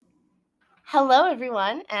Hello,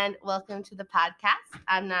 everyone, and welcome to the podcast.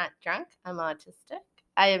 I'm not drunk, I'm autistic.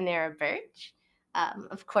 I am Nara Birch.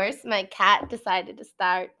 Of course, my cat decided to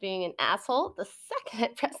start being an asshole the second I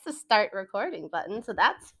pressed the start recording button, so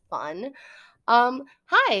that's fun.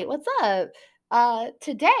 Hi, what's up?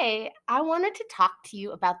 Today, I wanted to talk to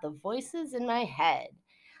you about the voices in my head.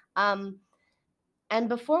 Um, and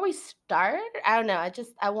before we start, I don't know,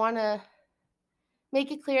 I want to make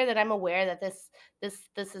it clear that I'm aware that this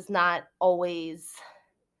is not always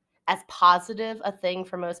as positive a thing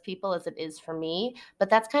for most people as it is for me. But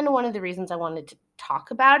that's kind of one of the reasons I wanted to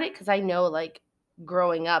talk about it because I know, like,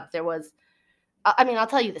 growing up, there was. I mean, I'll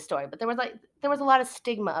tell you the story, but there was a lot of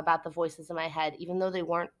stigma about the voices in my head, even though they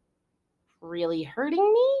weren't really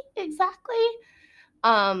hurting me exactly.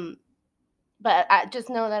 Um, but I just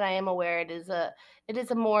know that I am aware it is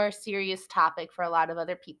a more serious topic for a lot of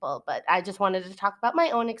other people. But I just wanted to talk about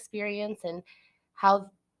my own experience and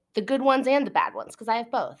how the good ones and the bad ones, because I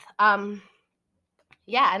have both.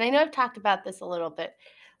 Yeah, and I know I've talked about this a little bit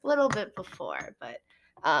before, but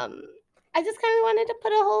um I just kind of wanted to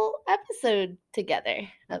put a whole episode together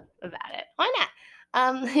about it. Why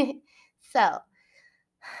not? So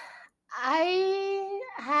I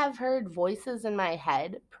have heard voices in my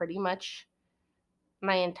head pretty much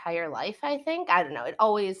my entire life, I think. I don't know. It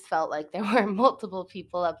always felt like there were multiple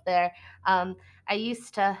people up there. I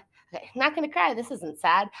used to okay, not gonna cry, this isn't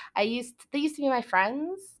sad. They used to be my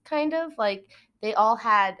friends, kind of. Like, they all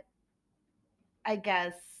had, I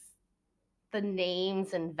guess, the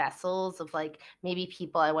names and vessels of, like, maybe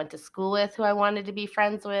people I went to school with who I wanted to be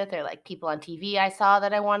friends with, or like people on TV I saw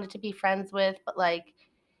that I wanted to be friends with. But like,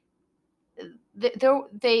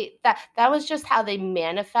 that was just how they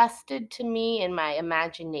manifested to me in my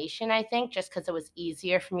imagination, I think, just because it was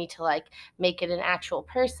easier for me to, like, make it an actual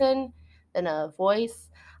person than a voice.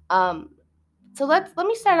 Um, so let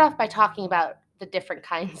me start off by talking about the different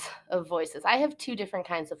kinds of voices. I have two different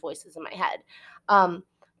kinds of voices in my head.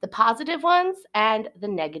 The positive ones and the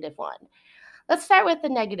negative one. Let's start with the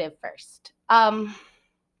negative first.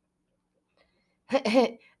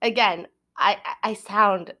 Again, I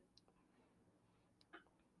sound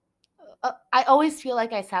I always feel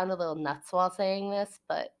like I sound a little nuts while saying this,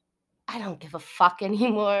 but I don't give a fuck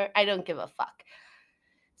anymore. I don't give a fuck.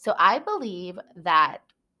 So I believe that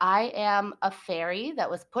I am a fairy that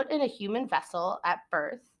was put in a human vessel at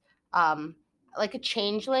birth, um, like a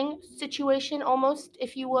changeling situation almost,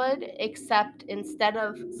 if you would, except instead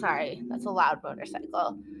of, sorry, that's a loud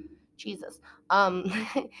motorcycle. Jesus. Um,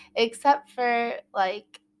 except for,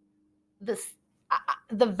 like, this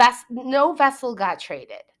no vessel got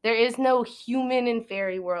traded. There is no human in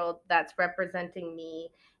fairy world that's representing me.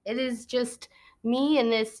 It is just me in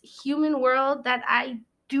this human world that I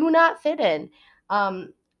do not fit in.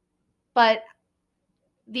 Um, but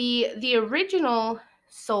the original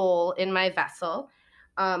soul in my vessel,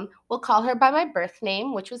 we'll call her by my birth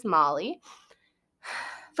name, which was Molly.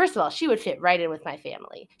 First of all, she would fit right in with my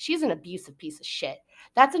family. She's an abusive piece of shit.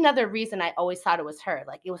 That's another reason I always thought it was her.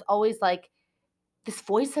 Like, it was always like this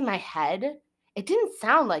voice in my head. It didn't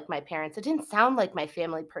sound like my parents. It didn't sound like my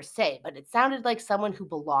family per se, but it sounded like someone who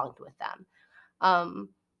belonged with them. Um,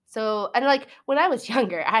 and, like, when I was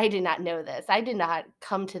younger, I did not know this. I did not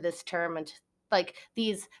come to this term and, like,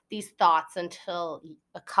 these thoughts until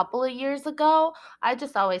a couple of years ago. I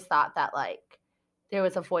just always thought that, like, there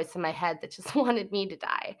was a voice in my head that just wanted me to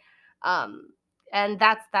die. Um, and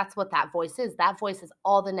that's what that voice is. That voice is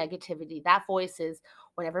all the negativity. That voice is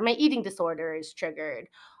whenever my eating disorder is triggered,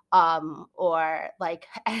 or, like,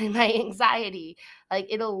 my anxiety. Like,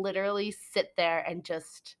 it'll literally sit there and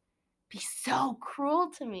just be so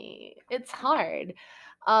cruel to me. It's hard.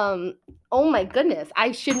 Um, oh my goodness.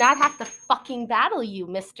 I should not have to fucking battle you,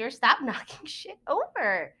 mister. Stop knocking shit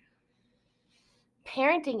over.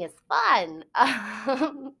 Parenting is fun.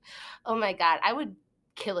 Oh my god, I would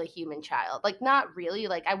kill a human child. Like, not really.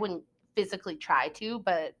 Like, I wouldn't physically try to,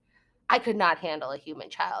 but I could not handle a human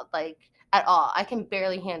child, like, at all. I can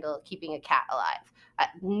barely handle keeping a cat alive.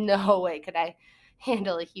 No way could I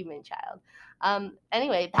handle a human child.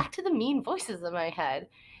 Anyway, back to the mean voices in my head.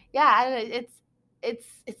 Yeah,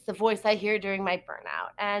 it's the voice I hear during my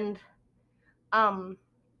burnout, and um,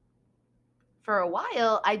 for a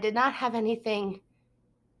while I did not have anything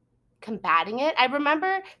combating it. I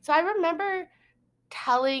remember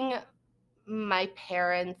telling my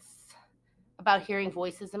parents about hearing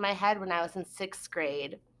voices in my head when I was in 6th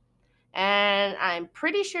grade. And I'm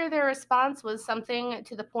pretty sure their response was something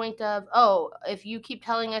to the point of, "Oh, if you keep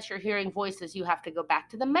telling us you're hearing voices, you have to go back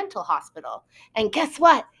to the mental hospital." And guess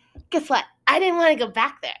what? Guess what? I didn't want to go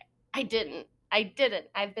back there. I didn't. I didn't.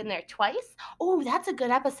 I've been there twice. Oh, that's a good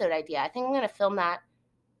episode idea. I think I'm going to film that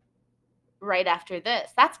right after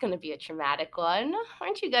this. That's going to be a traumatic one.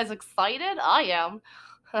 Aren't you guys excited? I am.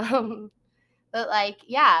 Um, but like,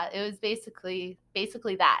 yeah, it was basically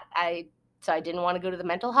that. I didn't want to go to the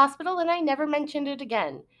mental hospital, and I never mentioned it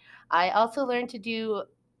again. I also learned to do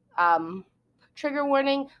um, trigger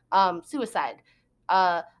warning, suicide.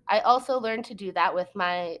 I also learned to do that with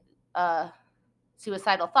my uh,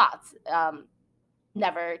 suicidal thoughts.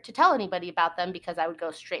 Never to tell anybody about them because I would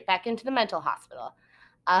go straight back into the mental hospital.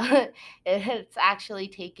 Uh, it's actually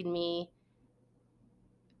taken me,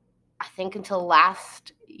 I think, until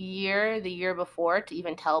last year, the year before, to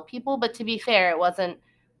even tell people. But to be fair, it wasn't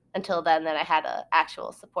until then that I had an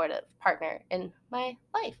actual supportive partner in my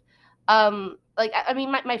life. Like, I mean,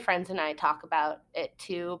 my friends and I talk about it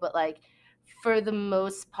too, but like, for the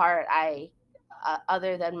most part,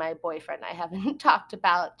 other than my boyfriend, I haven't talked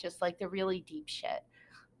about just like the really deep shit.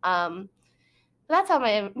 Um, that's how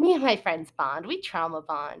me and my friends bond. We trauma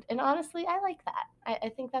bond, and honestly, I like that.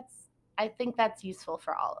 I think that's useful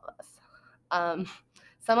for all of us. Um,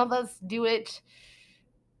 some of us do it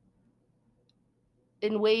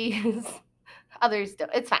in ways others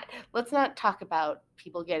don't. It's fine. Let's not talk about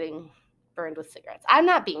people getting burned with cigarettes. I'm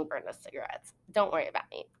not being burned with cigarettes. Don't worry about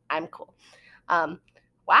me. I'm cool. Um,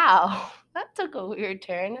 wow, that took a weird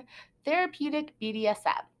turn. Therapeutic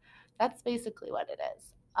BDSM. That's basically what it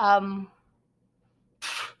is.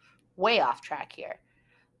 Way off track here.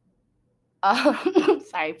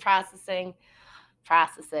 Sorry, processing.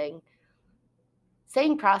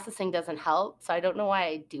 Saying processing doesn't help, so I don't know why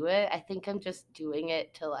I do it. I think I'm just doing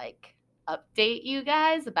it to like update you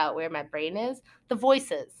guys about where my brain is. The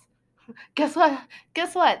voices. Guess what?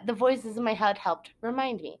 Guess what? The voices in my head helped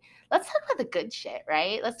remind me. Let's talk about the good shit,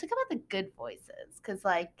 right? Let's talk about the good voices, because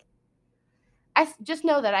like just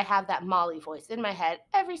know that I have that Molly voice in my head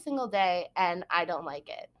every single day, and I don't like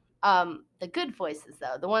it. The good voices,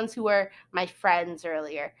 though, the ones who were my friends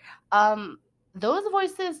earlier, um, those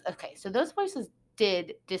voices. Okay, so those voices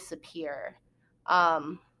did disappear.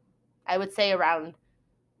 Um, I would say around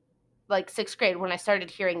like sixth grade when I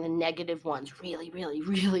started hearing the negative ones really, really,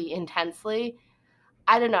 really intensely.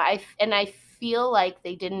 I don't know. I feel like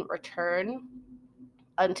they didn't return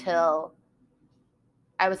until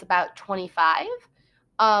I was about 25.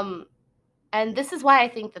 Um, and this is why I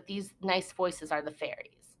think that these nice voices are the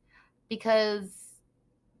fairies, because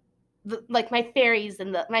like my fairies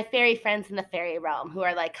and my fairy friends in the fairy realm who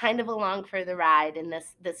are like kind of along for the ride in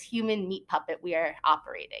this human meat puppet we are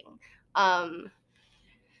operating. Um,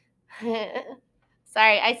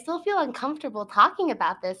 sorry, I still feel uncomfortable talking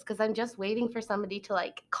about this because I'm just waiting for somebody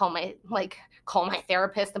to call my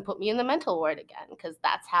therapist and put me in the mental ward again, because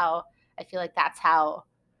that's how I feel like that's how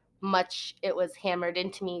much it was hammered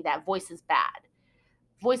into me that voice is bad.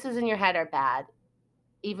 Voices in your head are bad,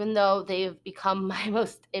 even though they've become my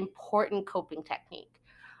most important coping technique.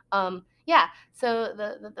 Yeah, so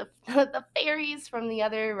the fairies from the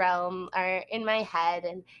other realm are in my head,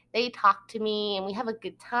 and they talk to me, and we have a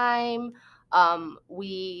good time.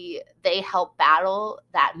 They help battle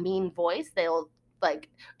that mean voice. They'll like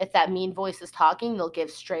if that mean voice is talking, they'll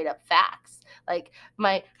give straight up facts. Like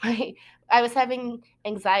my I was having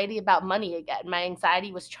anxiety about money again. My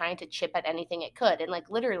anxiety was trying to chip at anything it could, and like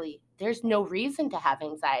literally, there's no reason to have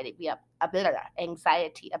anxiety. We have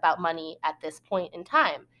anxiety about money at this point in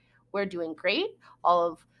time. We're doing great. All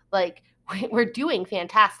of like we're doing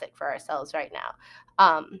fantastic for ourselves right now.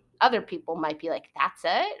 Other people might be like, "That's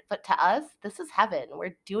it," but to us, this is heaven.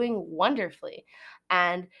 We're doing wonderfully,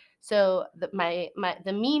 and so the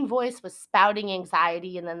mean voice was spouting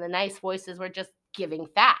anxiety, and then the nice voices were just giving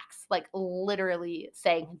facts, like literally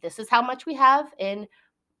saying, "This is how much we have in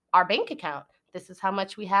our bank account. This is how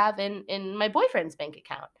much we have in my boyfriend's bank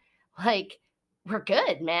account." Like, we're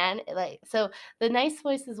good, man. Like, so the nice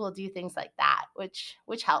voices will do things like that, which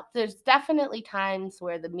help. There's definitely times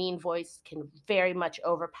where the mean voice can very much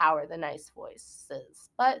overpower the nice voices,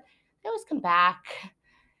 but they always come back.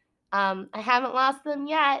 I haven't lost them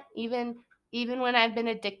yet, even when I've been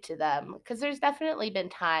addicted to them, because there's definitely been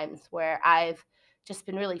times where I've just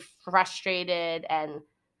been really frustrated and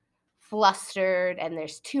flustered, and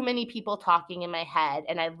there's too many people talking in my head,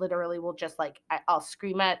 and I literally will just like I'll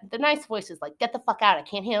scream at the nice voices like, "Get the fuck out, I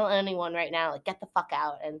can't handle anyone right now, like get the fuck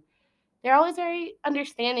out." And they're always very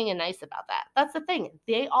understanding and nice about that. That's the thing,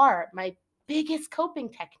 they are my biggest coping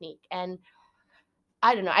technique. And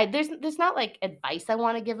I don't know, there's not like advice I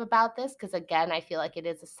want to give about this, because again, I feel like it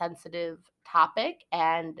is a sensitive topic,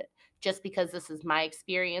 and just because this is my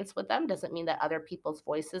experience with them doesn't mean that other people's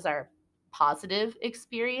voices are positive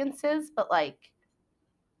experiences. But like,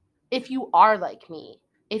 if you are like me,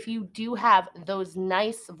 if you do have those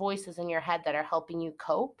nice voices in your head that are helping you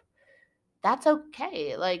cope, that's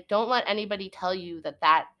okay. Like, don't let anybody tell you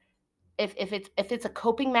that if it's a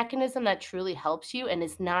coping mechanism that truly helps you and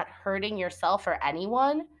is not hurting yourself or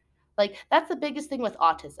anyone, like, that's the biggest thing with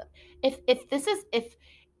autism. If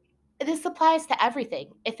this applies to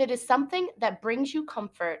everything. If it is something that brings you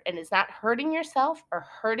comfort and is not hurting yourself or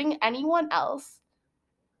hurting anyone else,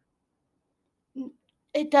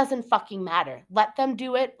 it doesn't fucking matter. Let them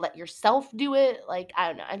do it. Let yourself do it. Like, I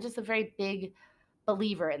don't know. I'm just a very big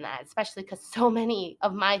believer in that, especially because so many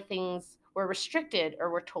of my things were restricted or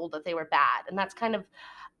were told that they were bad. And that's kind of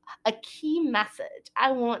a key message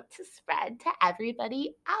I want to spread to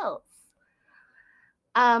everybody else.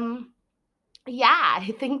 Um, yeah,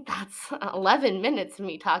 I think that's 11 minutes of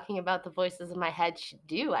me talking about the voices in my head should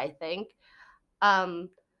do, I think. Um,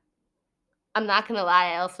 I'm not gonna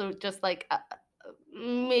lie, I also just like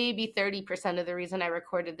maybe 30% of the reason I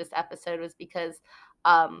recorded this episode was because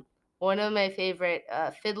um one of my favorite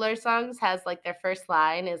fiddler songs has like their first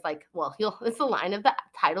line is like, well, he'll it's the line of the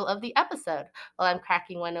title of the episode. Well, I'm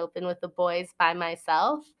cracking one open with the boys by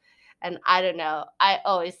myself. And I don't know, I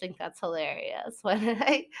always think that's hilarious when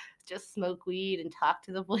I just smoke weed and talk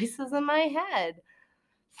to the voices in my head.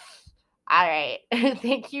 All right.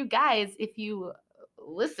 Thank you guys. If you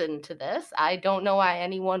listen to this, I don't know why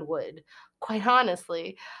anyone would, quite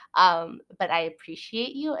honestly. But I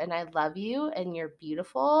appreciate you and I love you and you're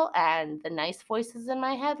beautiful. And the nice voices in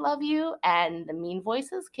my head love you. And the mean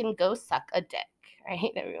voices can go suck a dick. All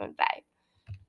right, everyone. Bye.